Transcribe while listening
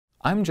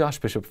I'm Josh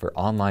Bishop for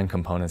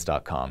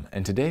onlinecomponents.com,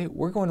 and today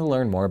we're going to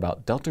learn more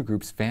about Delta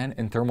Group's fan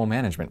and thermal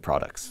management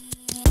products.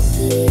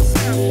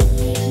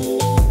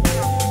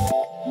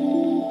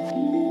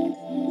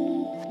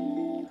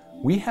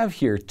 We have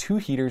here two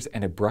heaters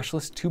and a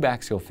brushless tube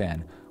axial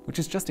fan, which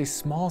is just a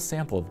small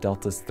sample of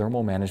Delta's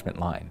thermal management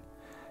line.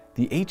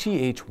 The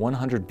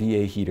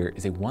HEH100BA heater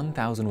is a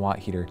 1,000 watt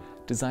heater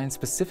designed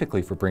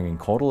specifically for bringing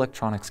cold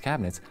electronics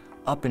cabinets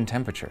up in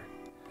temperature.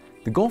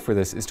 The goal for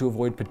this is to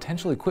avoid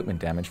potential equipment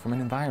damage from an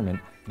environment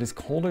that is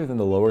colder than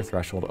the lower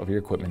threshold of your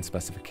equipment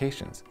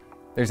specifications.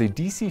 There's a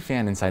DC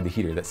fan inside the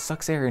heater that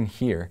sucks air in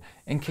here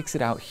and kicks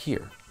it out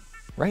here.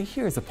 Right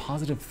here is a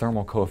positive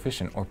thermal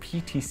coefficient, or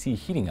PTC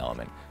heating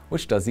element,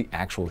 which does the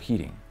actual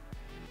heating.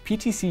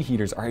 PTC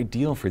heaters are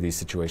ideal for these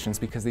situations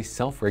because they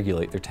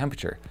self-regulate their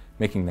temperature,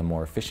 making them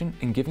more efficient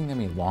and giving them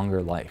a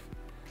longer life.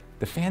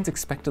 The fan's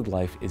expected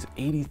life is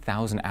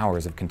 80,000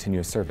 hours of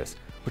continuous service,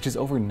 which is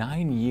over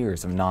 9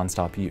 years of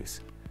non-stop use.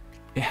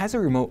 It has a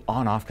remote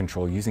on-off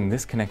control using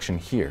this connection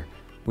here,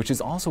 which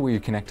is also where you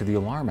connect to the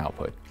alarm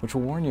output, which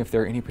will warn you if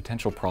there are any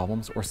potential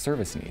problems or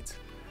service needs.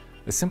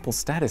 The simple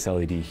status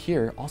LED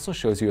here also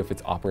shows you if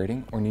it's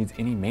operating or needs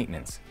any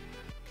maintenance.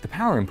 The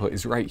power input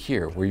is right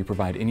here, where you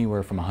provide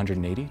anywhere from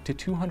 180 to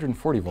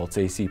 240 volts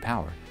AC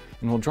power,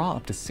 and will draw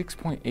up to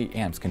 6.8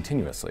 amps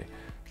continuously,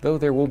 though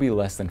there will be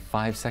less than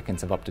 5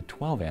 seconds of up to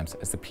 12 amps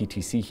as the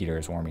PTC heater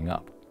is warming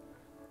up.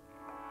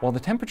 While the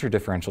temperature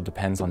differential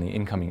depends on the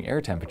incoming air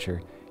temperature,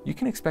 you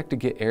can expect to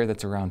get air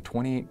that's around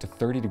 28 to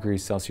 30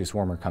 degrees Celsius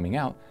warmer coming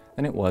out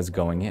than it was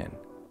going in.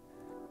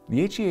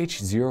 The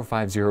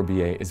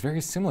HEH050BA is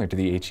very similar to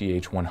the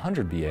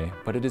HEH100BA,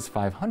 but it is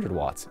 500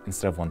 watts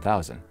instead of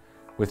 1000,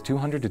 with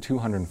 200 to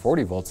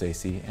 240 volts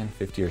AC and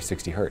 50 or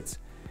 60 Hertz.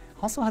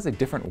 It also has a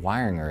different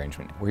wiring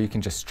arrangement where you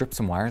can just strip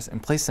some wires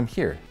and place them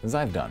here, as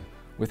I've done,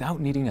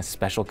 without needing a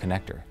special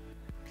connector.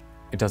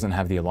 It doesn't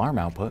have the alarm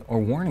output or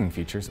warning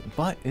features,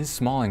 but is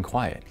small and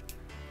quiet.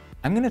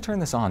 I'm going to turn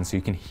this on so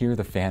you can hear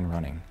the fan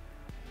running.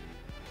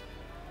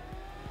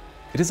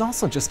 It is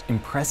also just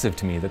impressive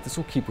to me that this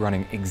will keep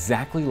running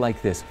exactly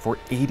like this for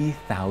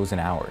 80,000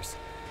 hours.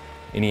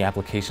 Any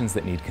applications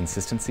that need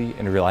consistency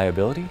and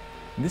reliability,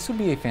 this would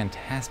be a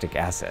fantastic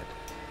asset.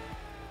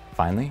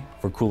 Finally,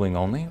 for cooling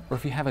only, or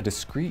if you have a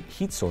discrete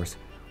heat source,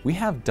 we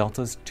have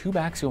Delta's tube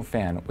axial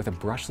fan with a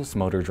brushless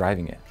motor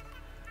driving it.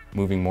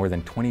 Moving more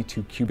than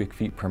 22 cubic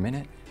feet per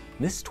minute,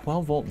 this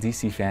 12-volt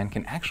DC fan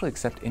can actually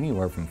accept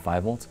anywhere from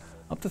 5 volts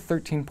up to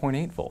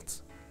 13.8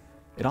 volts.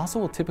 It also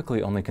will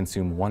typically only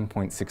consume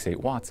 1.68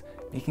 watts,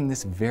 making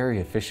this very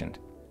efficient.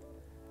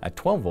 At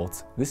 12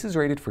 volts, this is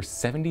rated for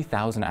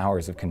 70,000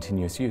 hours of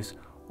continuous use,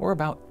 or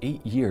about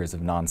 8 years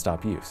of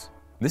non-stop use.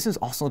 This is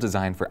also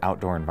designed for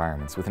outdoor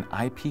environments with an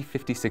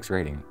IP56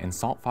 rating and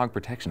salt fog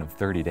protection of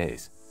 30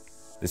 days.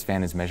 This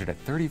fan is measured at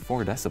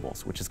 34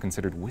 decibels, which is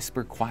considered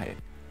whisper quiet,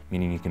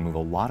 meaning you can move a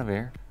lot of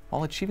air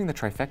while achieving the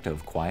trifecta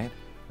of quiet,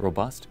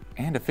 robust,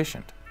 and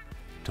efficient.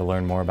 To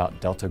learn more about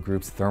Delta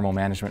Group's thermal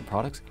management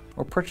products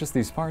or purchase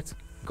these parts,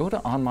 go to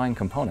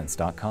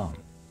onlinecomponents.com.